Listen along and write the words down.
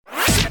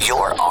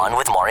You're on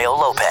with Mario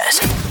Lopez.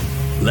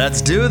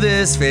 Let's do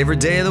this. Favorite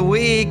day of the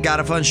week.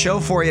 Got a fun show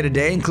for you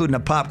today, including a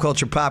pop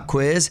culture pop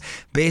quiz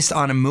based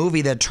on a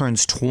movie that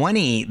turns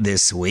 20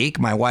 this week.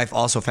 My wife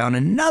also found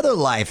another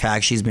life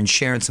hack. She's been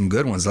sharing some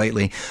good ones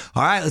lately.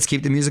 All right, let's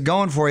keep the music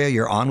going for you.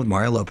 You're on with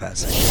Mario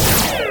Lopez.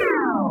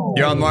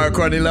 You're on Mario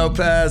Courtney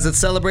Lopez. Let's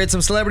celebrate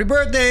some celebrity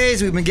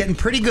birthdays. We've been getting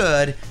pretty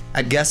good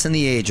at guessing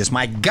the ages.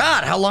 My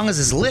God, how long is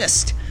this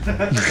list?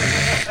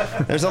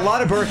 There's a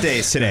lot of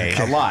birthdays today.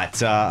 A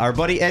lot. Our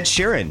buddy Ed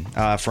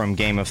Sheeran from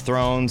Game of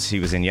Thrones. He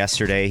was in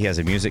yesterday. He has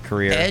a music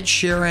career. Ed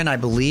Sheeran, I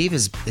believe,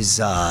 is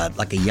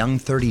like a young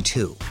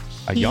 32.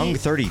 A young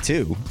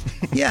 32?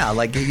 Yeah,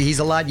 like he's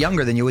a lot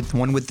younger than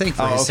one would think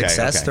for his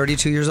success. Okay.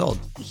 32 years old.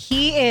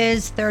 He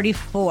is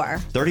 34.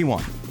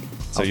 31.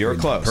 So you're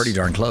close. Pretty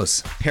darn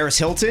close. Paris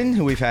Hilton,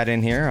 who we've had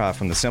in here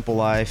from The Simple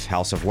Life,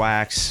 House of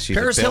Wax. She's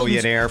a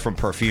billionaire from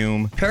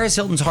Perfume. Paris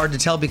Hilton's hard to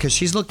tell because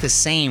she's looked the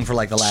same for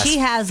like the last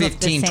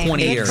 15,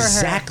 20 years.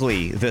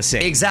 Exactly the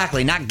same.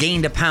 Exactly. Not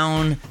gained a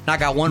pound, not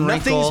got one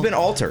wrinkle. Nothing's been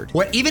altered.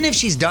 Even if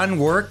she's done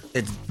work,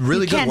 it's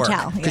really good work.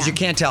 Because you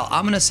can't tell.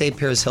 I'm going to say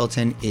Paris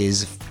Hilton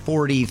is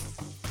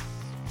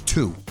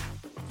 42.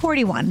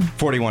 41.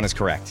 41 is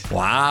correct.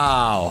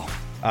 Wow.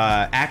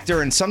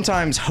 Actor and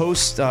sometimes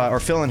host or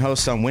fill-in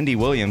host on Wendy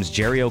Williams,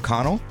 Jerry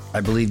O'Connell.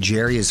 I believe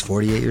Jerry is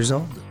 48 years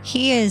old.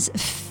 He is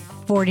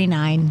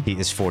 49. He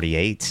is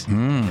 48.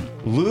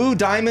 Lou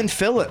Diamond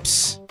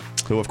Phillips,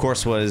 who of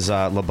course was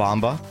La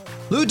Bamba.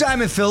 Lou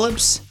Diamond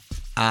Phillips.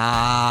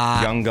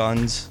 Young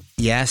Guns.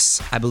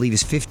 Yes, I believe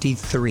he's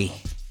 53.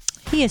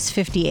 He is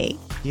 58.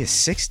 He is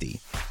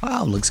 60.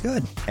 Wow, looks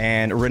good.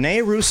 And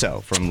Renee Russo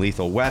from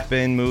Lethal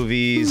Weapon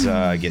movies,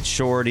 Get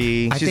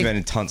Shorty. She's been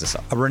in tons of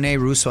stuff. Renee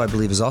Russo, I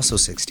believe, is also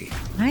 60.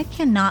 I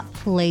cannot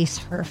place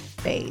her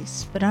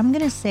face, but I'm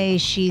going to say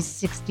she's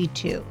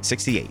 62.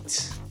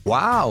 68.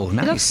 Wow,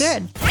 nice. It looks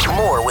good.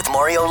 More with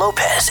Mario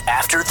Lopez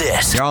after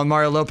this. You're on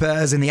Mario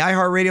Lopez and the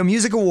iHeartRadio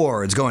Music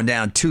Awards going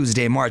down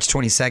Tuesday, March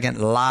 22nd,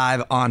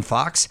 live on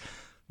Fox.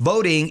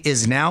 Voting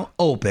is now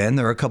open.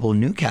 There are a couple of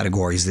new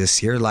categories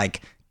this year, like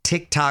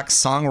TikTok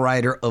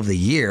Songwriter of the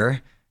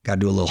Year. Got to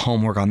do a little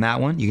homework on that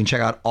one. You can check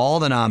out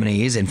all the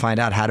nominees and find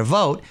out how to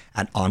vote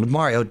at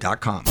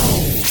onwithmario.com.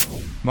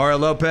 Mario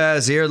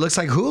Lopez here. Looks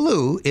like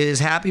Hulu is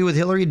happy with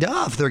Hilary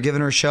Duff. They're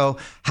giving her show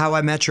How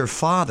I Met Your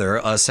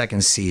Father a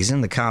second season.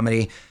 The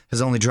comedy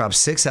has only dropped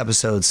 6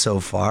 episodes so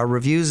far.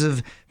 Reviews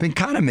have been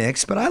kind of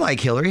mixed, but I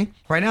like Hilary.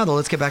 Right now, though,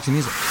 let's get back to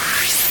music.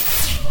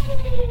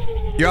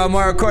 You're on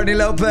Mario Courtney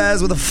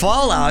Lopez with a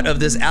fallout of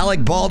this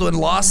Alec Baldwin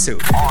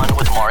lawsuit. On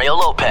with Mario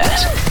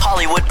Lopez,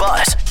 Hollywood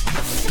Buzz.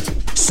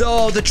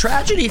 So the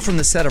tragedy from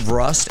the set of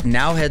Rust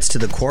now heads to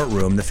the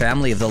courtroom. The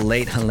family of the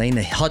late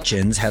Helena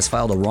Hutchins has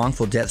filed a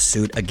wrongful death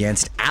suit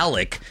against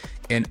Alec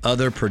and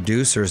other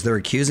producers. They're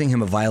accusing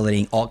him of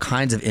violating all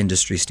kinds of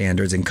industry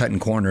standards and cutting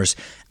corners.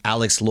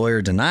 Alec's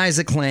lawyer denies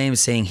the claim,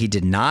 saying he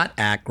did not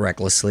act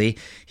recklessly.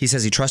 He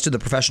says he trusted the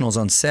professionals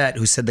on set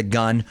who said the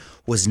gun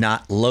was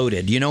not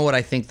loaded. You know what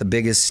I think the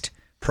biggest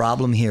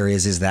problem here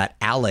is that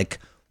Alec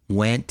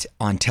went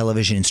on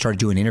television and started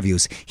doing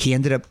interviews. He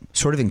ended up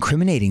sort of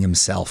incriminating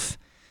himself,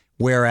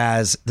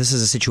 whereas this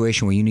is a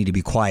situation where you need to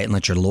be quiet and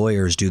let your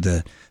lawyers do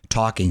the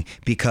talking,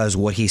 because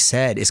what he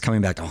said is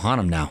coming back to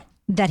haunt him now.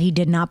 That he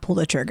did not pull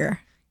the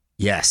trigger.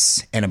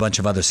 Yes, and a bunch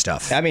of other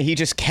stuff. I mean, he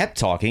just kept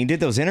talking. He did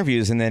those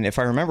interviews, and then, if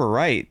I remember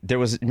right,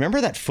 remember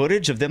that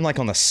footage of them like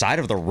on the side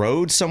of the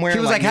road somewhere? He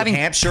was like having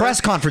press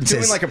conferences.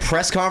 Doing like a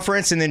press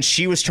conference, and then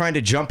she was trying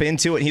to jump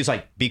into it, and he was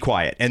like, be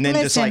quiet. And then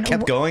just like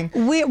kept going.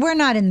 We're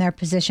not in their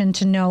position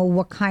to know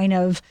what kind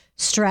of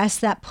stress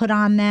that put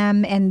on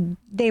them, and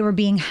they were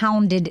being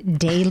hounded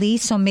daily,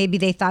 so maybe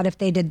they thought if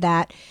they did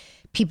that,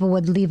 people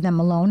would leave them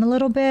alone a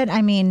little bit.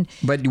 I mean...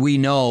 But we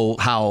know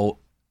how...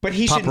 But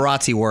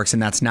paparazzi works,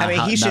 and that's not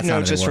how he should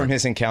know just from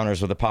his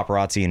encounters with the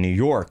paparazzi in New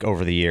York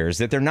over the years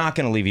that they're not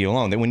going to leave you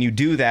alone. That when you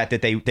do that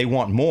they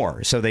want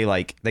more, so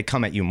they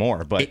come at you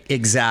more. But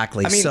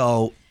exactly. I mean,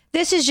 so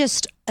this is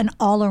just an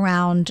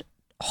all-around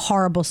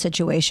horrible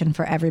situation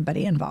for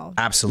everybody involved.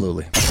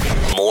 Absolutely.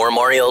 More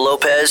Mario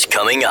Lopez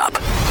coming up.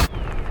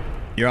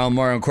 You're on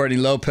Mario and Courtney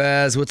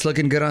Lopez. What's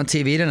looking good on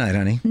TV tonight,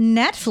 honey?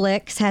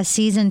 Netflix has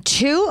season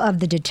 2 of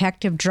the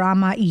detective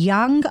drama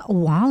Young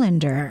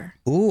Wallander.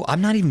 Ooh, I'm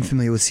not even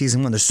familiar with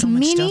season 1. There's so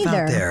much stuff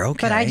out there.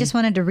 Okay. But I just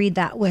wanted to read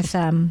that with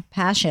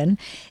passion.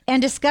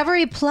 And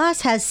Discovery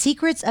Plus has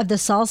Secrets of the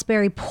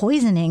Salisbury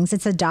Poisonings.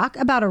 It's a doc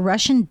about a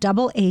Russian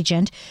double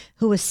agent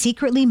who was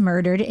secretly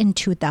murdered in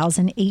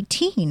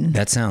 2018.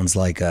 That sounds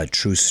like a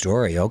true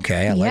story.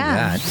 Okay, I like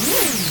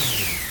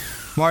that.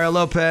 Mario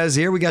Lopez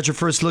here. We got your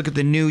first look at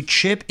the new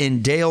Chip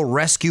and Dale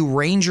Rescue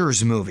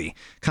Rangers movie.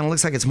 Kind of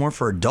looks like it's more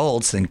for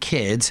adults than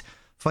kids.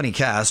 Funny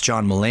cast: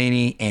 John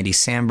Mulaney, Andy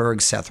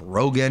Samberg, Seth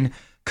Rogen.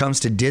 Comes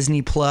to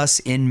Disney Plus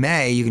in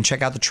May. You can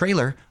check out the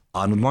trailer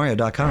on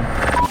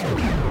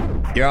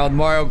onwithmario.com. You're on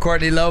Mario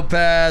Courtney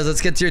Lopez.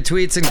 Let's get to your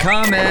tweets and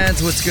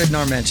comments. What's good in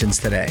our mentions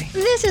today?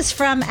 This is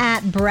from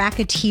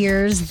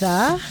 @Bracketeers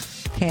the.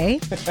 Okay.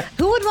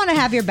 Who would want to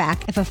have your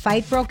back if a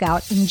fight broke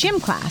out in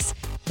gym class?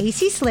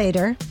 Casey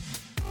Slater,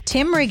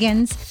 Tim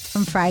Riggins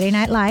from Friday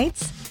Night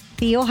Lights,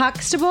 Theo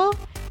Huxtable,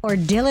 or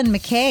Dylan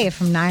McKay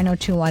from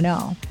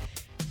 90210.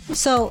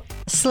 So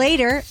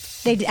Slater,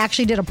 they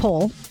actually did a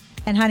poll.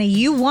 And honey,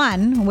 you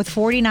won with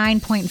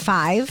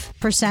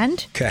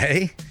 49.5%.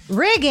 Okay.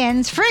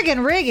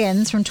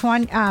 Riggins from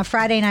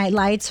Friday Night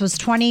Lights was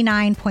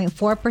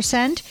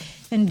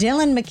 29.4%. And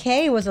Dylan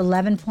McKay was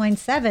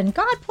 11.7%.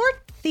 God, poor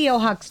Theo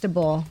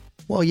Huxtable.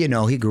 Well, you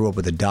know, he grew up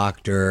with a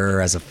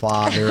doctor as a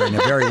father in a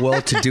very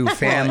well-to-do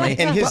family.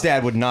 And his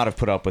dad would not have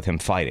put up with him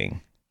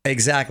fighting.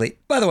 Exactly.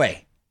 By the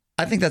way,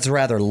 I think that's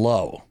rather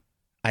low.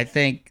 I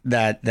think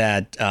that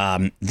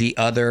the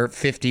other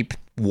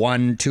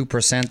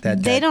 2%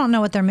 that they don't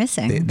know what they're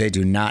missing. They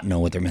do not know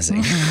what they're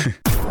missing.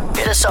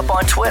 Hit us up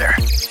on Twitter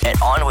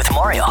at On With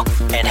Mario.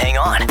 And hang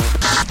on,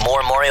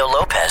 more Mario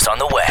Lopez on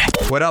the way.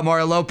 What up,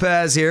 Mario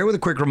Lopez here with a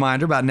quick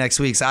reminder about next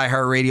week's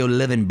iHeartRadio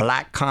Live in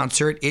Black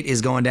concert. It is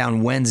going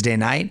down Wednesday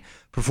night.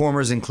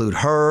 Performers include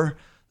her,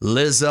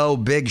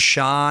 Lizzo, Big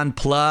Sean,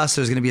 plus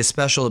there's going to be a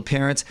special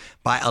appearance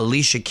by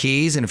Alicia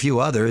Keys and a few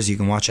others. You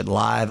can watch it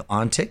live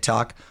on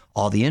TikTok.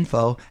 All the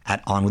info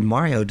at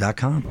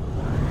onwithmario.com.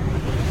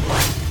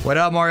 What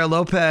up, Mario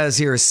Lopez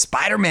here.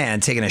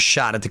 Spider-Man taking a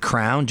shot at the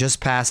crown just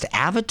past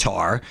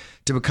Avatar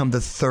to become the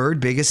third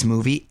biggest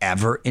movie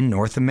ever in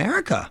North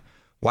America.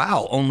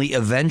 Wow, only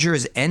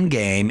Avengers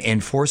Endgame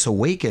and Force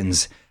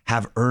Awakens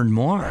have earned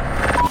more.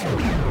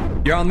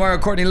 You're on Mario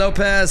Courtney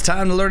Lopez.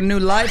 Time to learn a new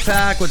life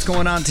hack. What's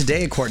going on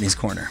today at Courtney's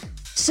Corner?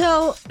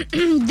 So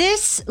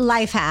this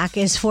life hack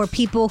is for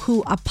people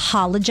who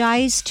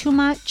apologize too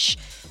much.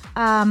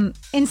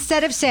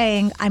 Instead of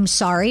saying, I'm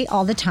sorry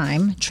all the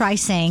time, try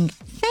saying,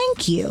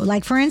 thank you.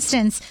 Like, for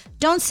instance,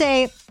 don't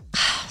say,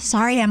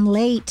 sorry, I'm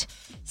late.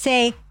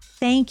 Say,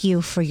 thank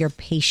you for your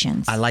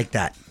patience. I like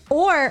that.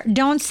 Or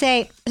don't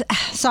say,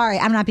 sorry,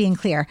 I'm not being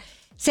clear.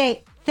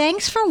 Say,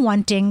 thanks for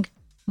wanting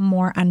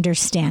more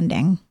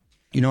understanding.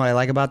 You know what I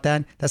like about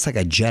that? That's like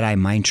a Jedi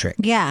mind trick.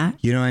 Yeah.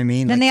 You know what I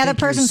mean? Then like, the other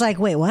person's like,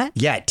 wait, what?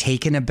 Yeah,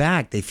 taken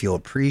aback. They feel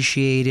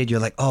appreciated. You're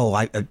like, oh,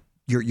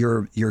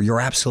 you're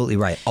absolutely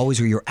right. Always,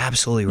 you're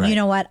absolutely right. You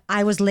know what?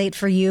 I was late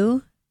for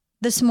you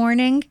this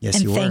morning. Yes,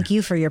 and you were. Thank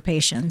you for your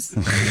patience.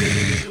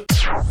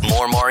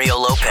 More Mario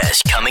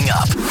Lopez coming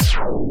up.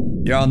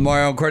 You're on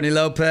Mario and Courtney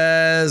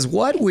Lopez.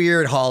 What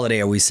weird holiday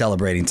are we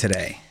celebrating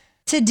today?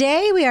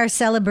 Today we are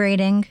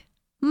celebrating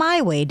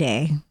My Way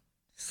Day.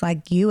 It's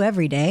like you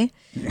every day.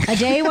 A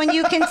day when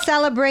you can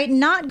celebrate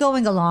not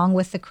going along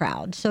with the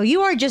crowd. So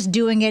you are just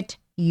doing it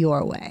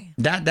your way.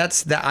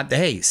 That's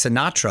hey,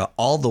 Sinatra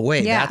all the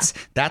way. Yeah.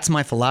 That's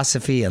my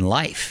philosophy in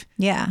life.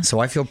 Yeah. So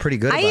I feel pretty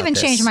good about I even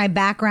this. changed my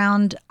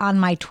background on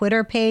my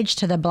Twitter page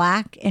to the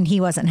black, and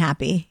he wasn't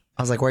happy.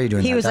 I was like, why are you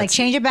doing that? He was like,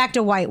 change it back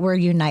to white. We're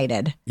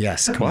united.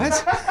 Yes.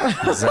 What?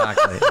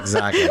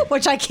 Exactly.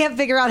 Which I can't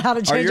figure out how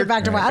to change it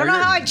back to white. I don't know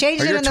how I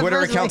changed it in the Are your Twitter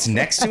first accounts place.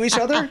 next to each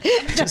other?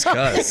 Just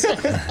because.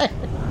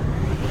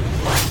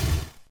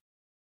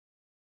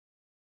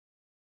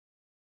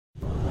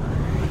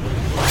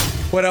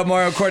 What up,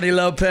 Mario Courtney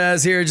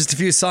Lopez here, just a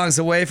few songs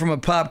away from a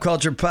pop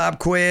culture pop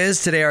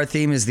quiz. Today our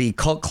theme is the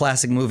cult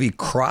classic movie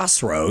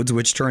Crossroads,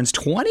 which turns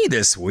 20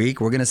 this week.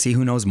 We're going to see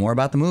who knows more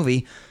about the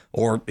movie,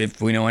 or if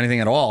we know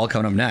anything at all,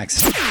 coming up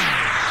next.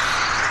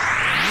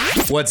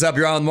 What's up,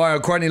 you're on with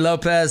Mario Courtney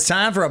Lopez.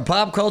 Time for a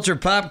pop culture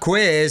pop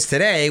quiz.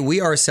 Today we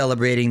are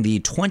celebrating the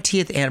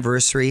 20th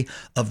anniversary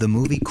of the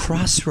movie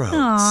Crossroads.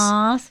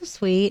 Aw, so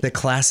sweet. The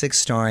classic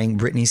starring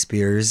Britney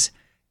Spears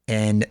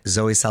and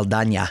Zoe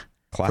Saldana.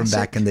 From Classic?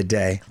 back in the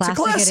day. Classic it's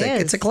a classic. it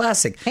is. It's a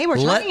classic. Hey, we're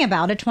talking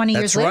about it 20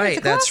 years later. It's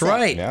a That's classic.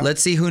 right. Yeah.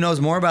 Let's see who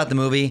knows more about the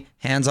movie.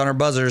 Hands on our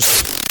buzzers.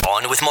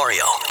 On with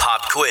Mario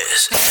Pop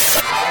Quiz.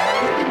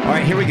 All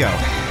right, here we go.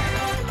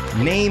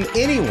 Name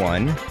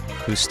anyone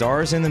who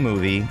stars in the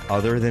movie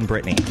other than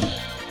Britney.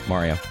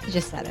 Mario. You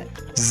just said it.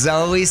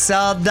 Zoe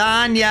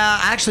Saldana. I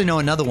actually know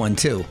another one,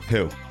 too.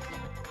 Who?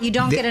 You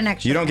don't get an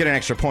extra. You don't get an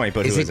extra point,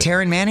 but Is who it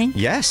Taryn Manning?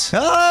 Yes.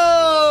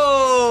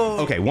 Oh!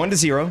 Okay,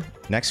 1-0.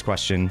 Next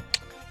question.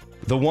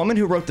 The woman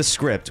who wrote the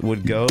script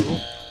would go...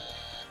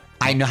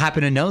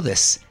 happen to know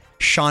this.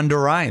 Shonda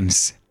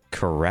Rhimes.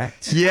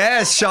 Correct.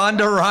 Yes,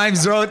 Shonda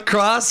Rhimes wrote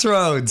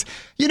Crossroads.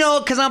 You know,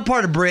 because I'm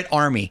part of Brit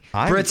Army.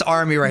 Brit's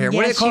Army right here. What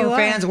do they Yes, call you her are.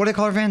 fans? What do they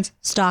call her fans?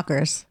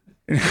 Stalkers.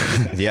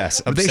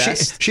 Yes, They-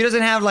 obsessed. she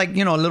doesn't have, like,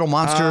 little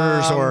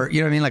monsters or,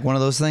 you know what I mean? Like one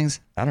of those things.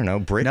 I don't know.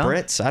 No?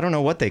 Brits? I don't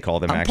know what they call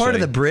them, I'm actually. part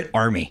of the Brit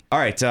Army. All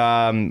right,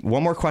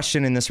 one more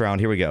question in this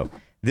round. Here we go.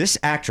 This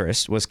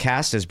actress was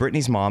cast as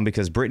Britney's mom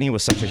because Britney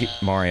was such a...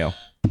 Mario.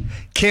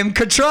 Kim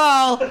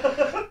Cattrall.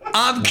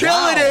 I'm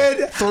killing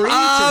it.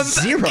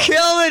 3-0.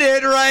 Killing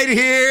it right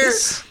here.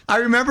 I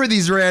remember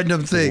these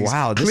random things.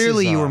 Wow, this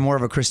Clearly, is, you were more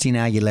of a Christina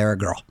Aguilera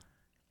girl.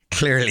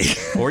 Clearly.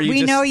 Or you We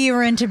just, know you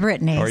were into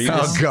Britney. Or you so.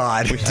 just- Oh,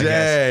 God. I guess.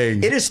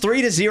 Dang. It is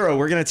 3-0.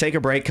 We're going to take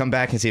a break, come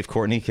back, and see if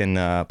Courtney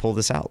can pull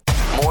this out.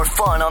 More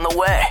fun on the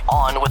way.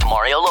 On with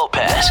Mario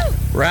Lopez.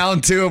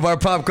 Round 2 of our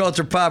pop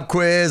culture pop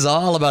quiz,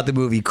 all about the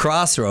movie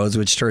Crossroads,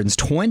 which turns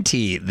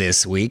 20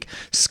 this week.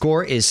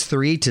 Score is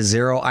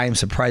 3-0. I am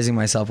surprising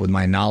myself with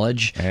my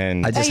knowledge.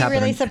 And Are you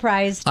really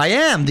surprised? I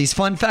am. These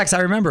fun facts I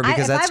remember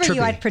because that's if I were trippy.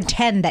 you, I'd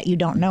pretend that you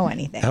don't know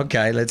anything.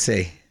 Okay, let's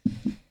see.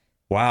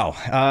 wow.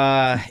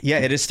 Yeah,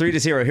 it is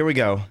 3-0. Here we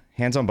go.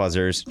 Hands on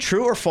buzzers.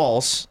 True or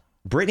false?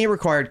 Brittany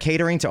required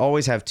catering to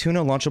always have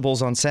tuna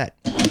Lunchables on set.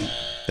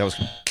 That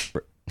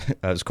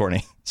was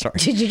Courtney. Sorry.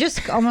 Did you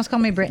just almost call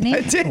me Brittany?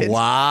 I did.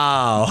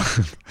 Wow.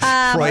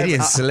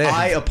 Freudian slip.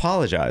 I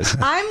apologize.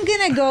 I'm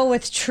going to go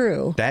with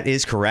true That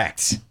is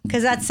correct.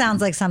 because that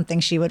sounds like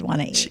something she would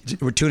want to eat.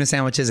 We're tuna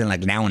sandwiches and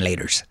like now and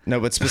laters. No,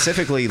 but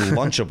specifically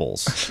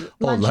Lunchables.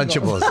 Oh,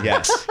 Lunchables.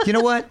 Yes. You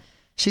know what?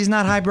 She's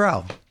not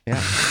highbrow.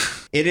 Yeah.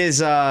 It is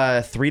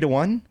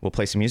 3-1. We'll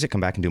play some music,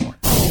 come back and do more.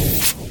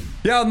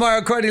 Yo,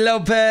 Mario Courtney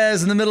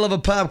Lopez in the middle of a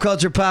pop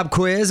culture pop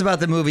quiz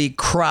about the movie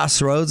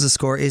Crossroads. The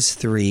score is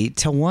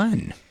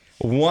 3-1.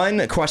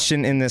 One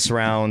question in this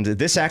round.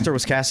 This actor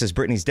was cast as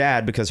Brittany's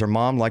dad because her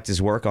mom liked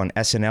his work on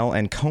SNL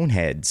and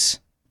Coneheads.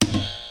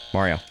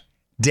 Mario.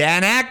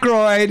 Dan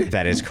Aykroyd.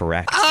 That is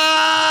correct.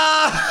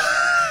 Ah!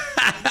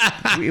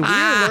 We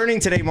were learning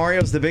today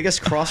Mario's the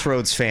biggest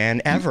Crossroads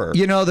fan ever.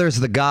 You know,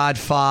 there's The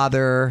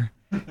Godfather.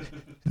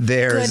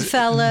 There's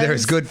Goodfellas.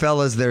 There's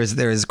Goodfellas.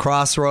 There's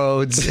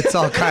Crossroads. It's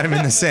all kind of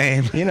in the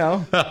same. You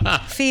know.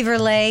 Fever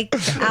Lake,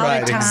 Out Right,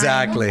 of Time.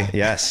 exactly.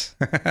 Yes.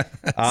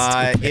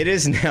 It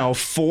is now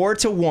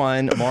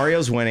 4-1.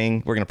 Mario's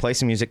winning. We're going to play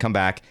some music, come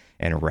back,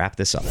 and wrap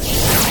this up.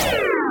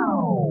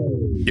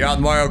 You're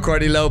on Mario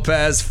Courtney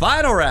Lopez.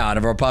 Final round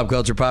of our pop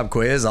culture pop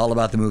quiz, all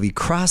about the movie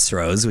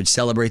Crossroads, which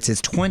celebrates its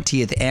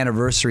 20th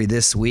anniversary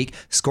this week.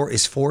 Score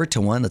is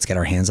 4-1. Let's get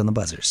our hands on the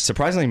buzzers.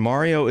 Surprisingly,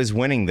 Mario is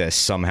winning this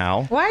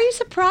somehow. Why are you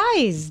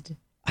surprised?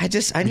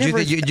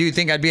 Do you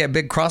think I'd be a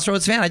big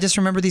Crossroads fan? I just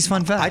remember these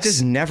fun facts. I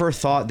just never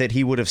thought that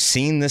he would have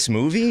seen this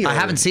movie. I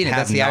haven't seen it.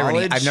 That's the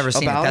irony. I've never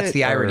seen it. That's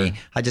the irony.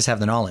 I just have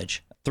the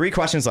knowledge. 3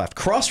 questions left.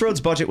 Crossroads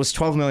budget was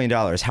 $12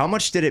 million. How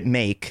much did it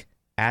make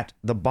at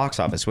the box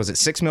office? Was it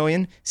 $6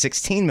 million,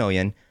 $16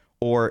 million,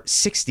 or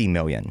 $60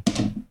 million?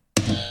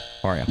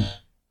 Mario.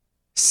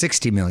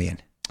 $60 million.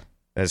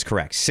 That is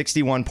correct.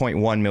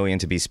 $61.1 million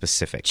to be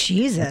specific.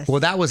 Jesus.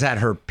 Well, that was at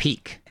her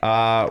peak.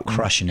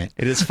 Crushing it.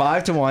 It is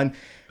 5-1.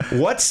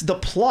 What's the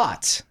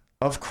plot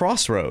of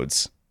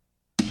Crossroads?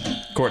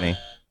 Courtney.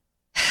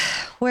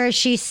 Where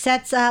she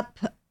sets up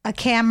a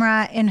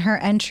camera in her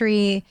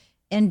entry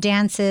and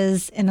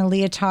dances in a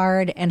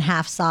leotard and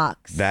half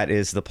socks. That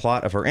is the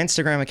plot of her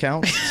Instagram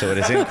account, so it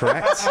is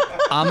incorrect.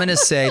 I'm going to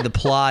say the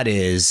plot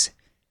is,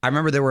 I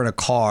remember they were in a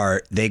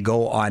car. They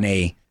go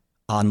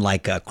on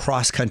like a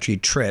cross-country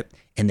trip,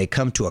 and they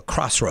come to a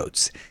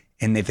crossroads.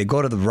 And if they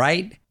go to the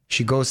right,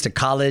 she goes to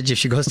college. If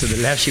she goes to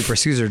the left, she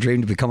pursues her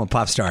dream to become a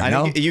pop star. I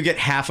No? think you get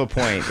half a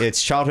point.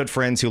 It's childhood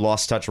friends who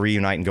lost touch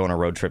reunite and go on a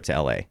road trip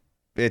to LA.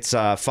 It's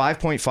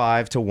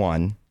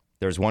 5.5-1.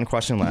 There's one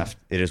question left.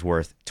 It is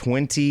worth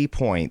 20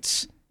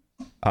 points.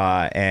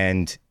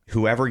 And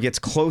whoever gets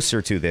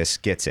closer to this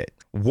gets it.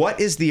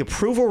 What is the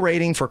approval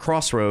rating for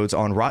Crossroads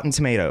on Rotten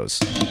Tomatoes?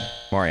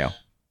 Mario.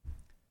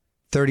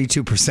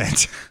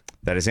 32%.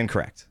 That is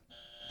incorrect.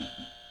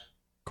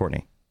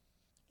 Courtney.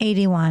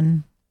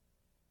 81.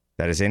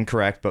 That is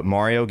incorrect, but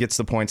Mario gets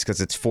the points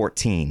because it's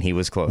 14. He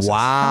was closest.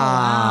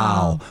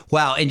 Wow.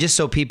 Wow. And just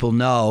so people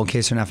know, in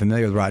case they're not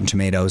familiar with Rotten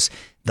Tomatoes,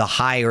 the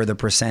higher the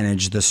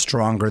percentage, the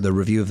stronger the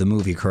review of the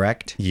movie,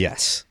 correct?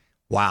 Yes.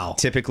 Wow.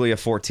 Typically, a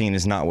 14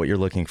 is not what you're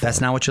looking for.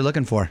 That's not what you're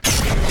looking for.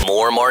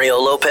 More Mario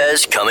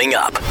Lopez coming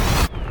up.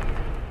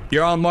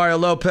 You're on Mario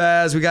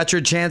Lopez. We got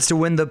your chance to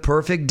win the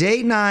perfect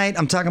date night.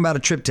 I'm talking about a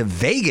trip to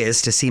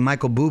Vegas to see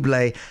Michael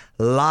Bublé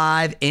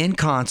live in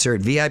concert.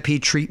 VIP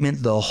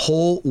treatment the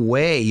whole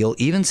way. You'll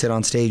even sit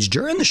on stage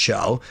during the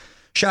show.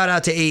 Shout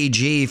out to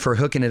AEG for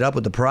hooking it up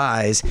with the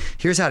prize.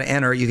 Here's how to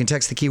enter. You can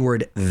text the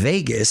keyword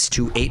Vegas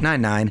to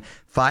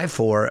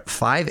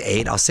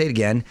 899-5458. I'll say it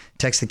again.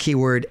 Text the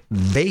keyword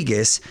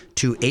Vegas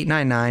to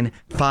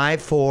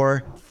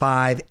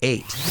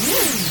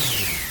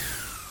 899-5458.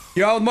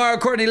 You're all with Mario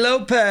Courtney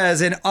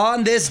Lopez, and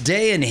on this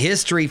day in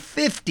history,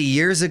 50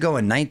 years ago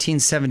in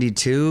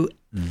 1972,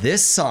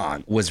 this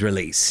song was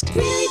released.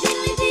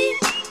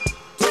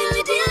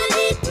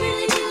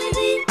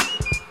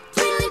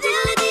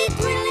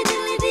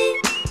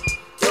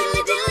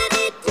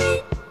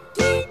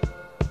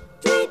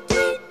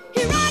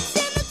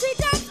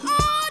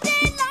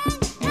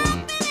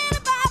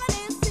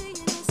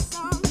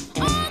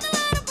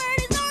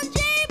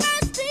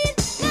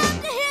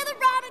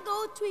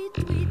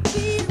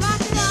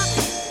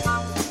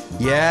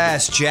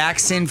 Yes,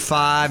 Jackson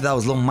 5. That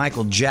was little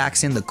Michael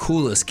Jackson, the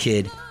coolest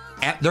kid.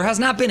 There has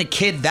not been a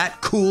kid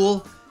that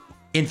cool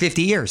in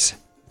 50 years.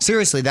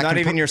 Seriously, that Not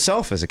even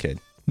yourself as a kid.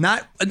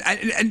 Not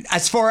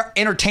as far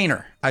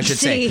entertainer, I should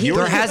say. See,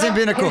 There hasn't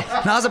been a cool.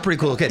 Now's a pretty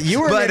cool kid.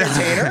 You were an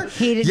entertainer.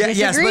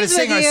 Yes, but a disagrees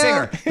with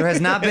singer. you. There has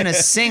not been a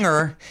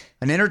singer,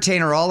 an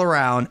entertainer all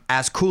around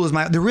as cool as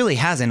There really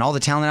hasn't. All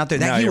the talent out there.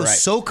 No, He you're was right.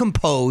 so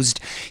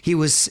composed. He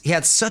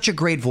had such a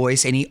great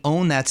voice, and he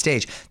owned that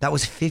stage. That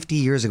was 50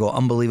 years ago.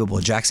 Unbelievable.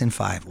 Jackson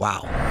 5.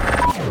 Wow.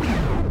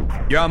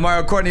 You're on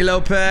Mario Courtney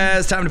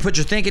Lopez. Time to put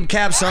your thinking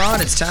caps on.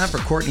 It's time for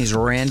Courtney's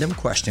random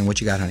question. What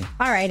you got, honey?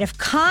 All right, if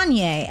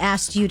Kanye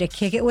asked you to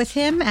kick it with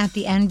him at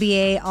the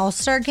NBA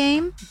All-Star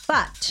Game,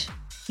 but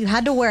you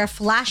had to wear a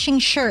flashing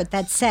shirt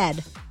that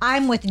said,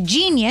 "I'm with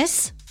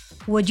Genius,"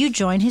 would you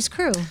join his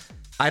crew?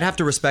 I'd have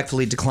to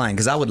respectfully decline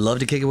because I would love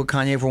to kick it with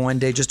Kanye for one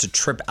day just to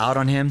trip out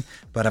on him.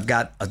 But I've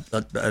got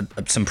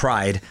some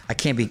pride. I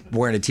can't be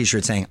wearing a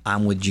T-shirt saying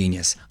I'm with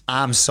Genius.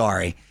 I'm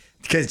sorry.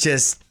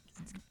 Because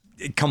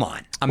come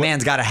on. A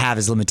man's got to have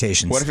his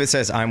limitations. What if it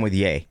says I'm with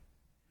Ye?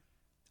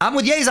 I'm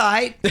with Ye's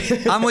eye.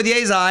 I'm with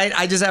Ye's eye.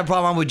 I just have a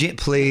problem. I'm with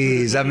Genius.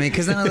 Please. I mean,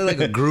 because then I look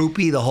like a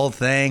groupie, the whole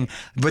thing.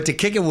 But to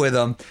kick it with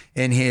him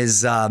in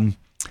his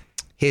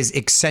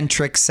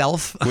eccentric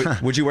self.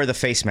 Would you wear the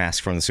face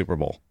mask from the Super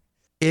Bowl?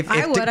 I would.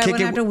 I wouldn't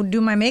have to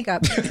do my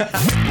makeup.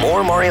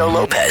 More Mario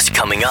Lopez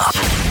coming up.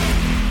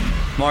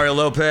 Mario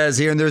Lopez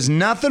here, and there's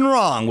nothing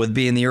wrong with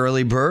being the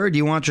early bird.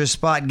 You want your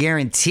spot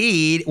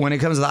guaranteed when it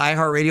comes to the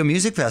iHeartRadio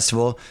Music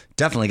Festival.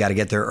 Definitely got to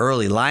get there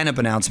early. Lineup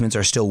announcements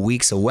are still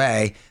weeks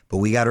away, but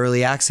we got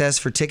early access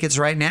for tickets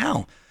right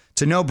now.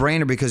 It's a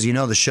no-brainer because you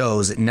know the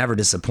shows never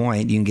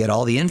disappoint. You can get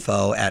all the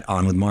info at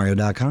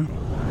onwithmario.com.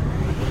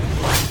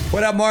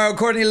 What up, Mario?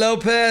 Courtney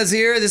Lopez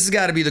here. This has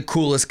got to be the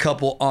coolest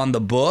couple on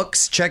the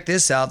books. Check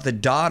this out. The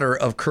daughter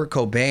of Kurt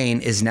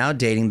Cobain is now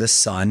dating the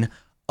son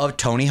of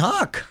Tony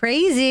Hawk.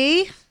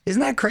 Crazy.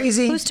 Isn't that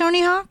crazy? Who's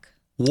Tony Hawk?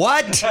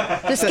 What?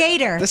 The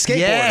skater. The skateboarder.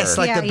 Yes,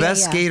 like Yeah, the yeah,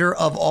 best yeah. skater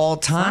of all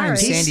time,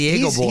 Sorry. San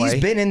Diego boy.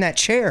 He's been in that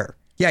chair.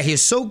 Yeah, he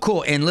is so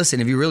cool. And listen,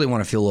 if you really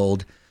want to feel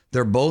old,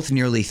 they're both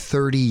nearly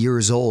 30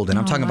 years old. And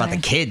I'm talking about the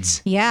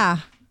kids. Yeah.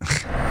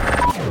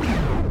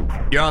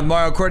 You're on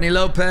Mario Courtney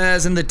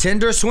Lopez, and the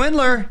Tinder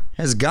Swindler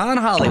has gone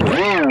Hollywood.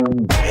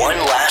 One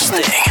last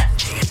thing.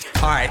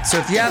 All right, so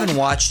if you haven't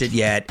watched it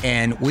yet,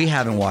 and we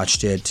haven't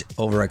watched it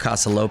over at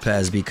Casa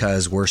Lopez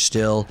because we're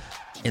still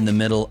in the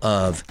middle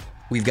of,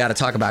 we've got to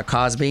talk about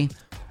Cosby,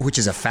 which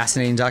is a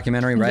fascinating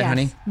documentary, right, Yes,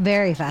 honey?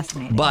 Very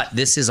fascinating. But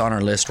this is on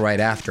our list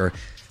right after.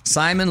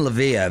 Simon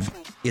Leviev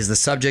is the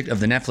subject of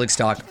the Netflix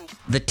doc,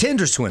 The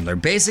Tinder Swindler.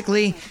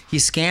 Basically, he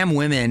scammed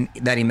women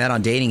that he met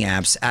on dating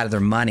apps out of their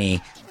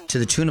money to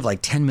the tune of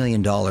like $10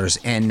 million.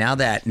 And now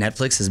that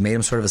Netflix has made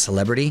him sort of a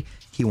celebrity,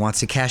 he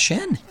wants to cash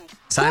in.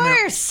 Of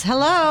course.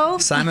 Hello.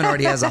 Simon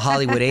already has a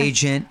Hollywood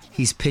agent.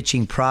 He's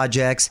pitching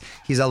projects.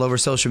 He's all over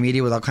social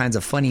media with all kinds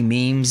of funny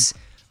memes.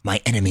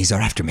 My enemies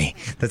are after me.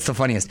 That's the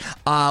funniest.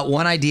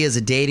 One idea is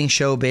a dating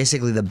show,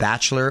 basically The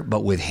Bachelor,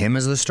 but with him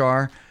as the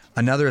star.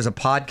 Another is a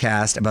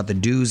podcast about the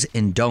do's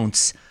and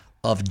don'ts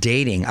of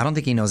dating. I don't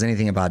think he knows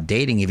anything about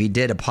dating. If he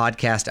did a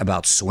podcast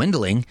about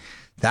swindling,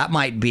 that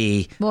might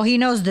be... Well, he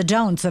knows the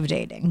don'ts of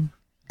dating.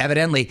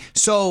 Evidently.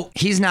 So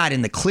he's not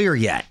in the clear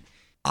yet.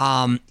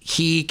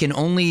 He can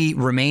only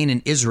remain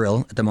in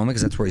Israel at the moment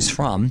because that's where he's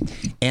from.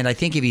 And I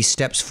think if he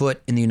steps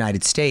foot in the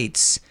United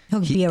States... He'll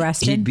be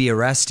arrested? He'd be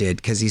arrested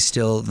because he's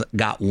still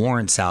got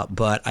warrants out.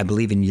 But I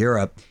believe in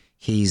Europe,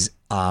 he's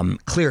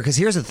clear. Because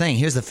here's the thing.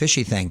 Here's the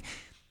fishy thing.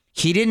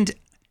 He didn't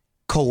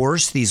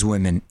coerce these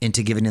women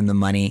into giving him the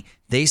money.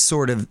 They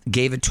sort of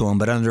gave it to him,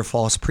 but under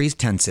false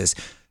pretenses.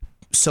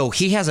 So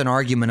he has an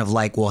argument of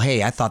like, well,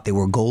 hey, I thought they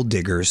were gold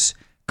diggers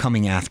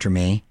coming after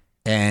me,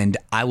 and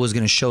I was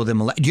going to show them.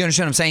 Do you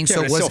understand what I'm saying? Yeah,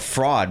 So but it's still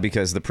fraud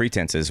because the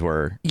pretenses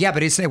were. Yeah,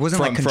 but it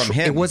wasn't from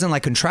him. It wasn't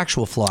like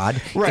contractual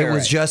fraud. Right, it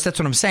was right. just, that's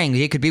what I'm saying.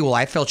 It could be, well,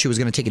 I felt she was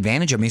going to take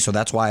advantage of me, so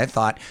that's why I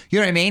thought, you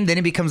know what I mean? Then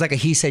it becomes like a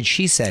he said,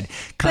 she said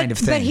kind of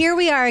thing. But here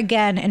we are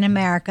again in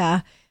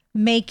America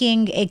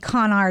making a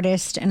con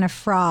artist and a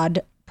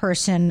fraud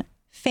person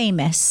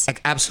famous.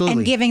 Absolutely.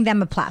 And giving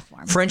them a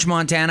platform. French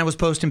Montana was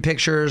posting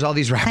pictures. All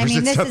these rappers. I mean,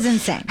 and this stuff is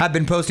insane. have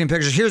been posting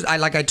pictures.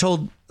 I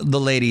told the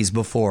ladies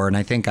before, and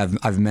I think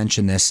I've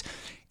mentioned this.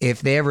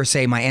 If they ever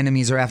say my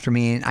enemies are after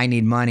me and I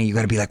need money, you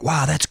got to be like,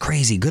 wow, that's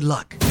crazy. Good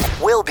luck.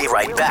 We'll be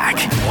right back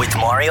with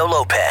Mario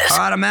Lopez. All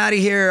right, I'm out of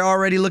here.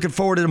 Already looking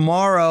forward to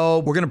tomorrow.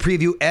 We're going to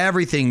preview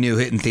everything new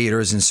hitting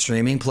theaters and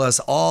streaming,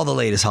 plus all the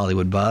latest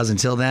Hollywood buzz.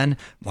 Until then,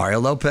 Mario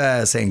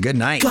Lopez saying good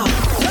night.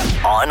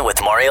 On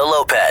with Mario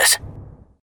Lopez.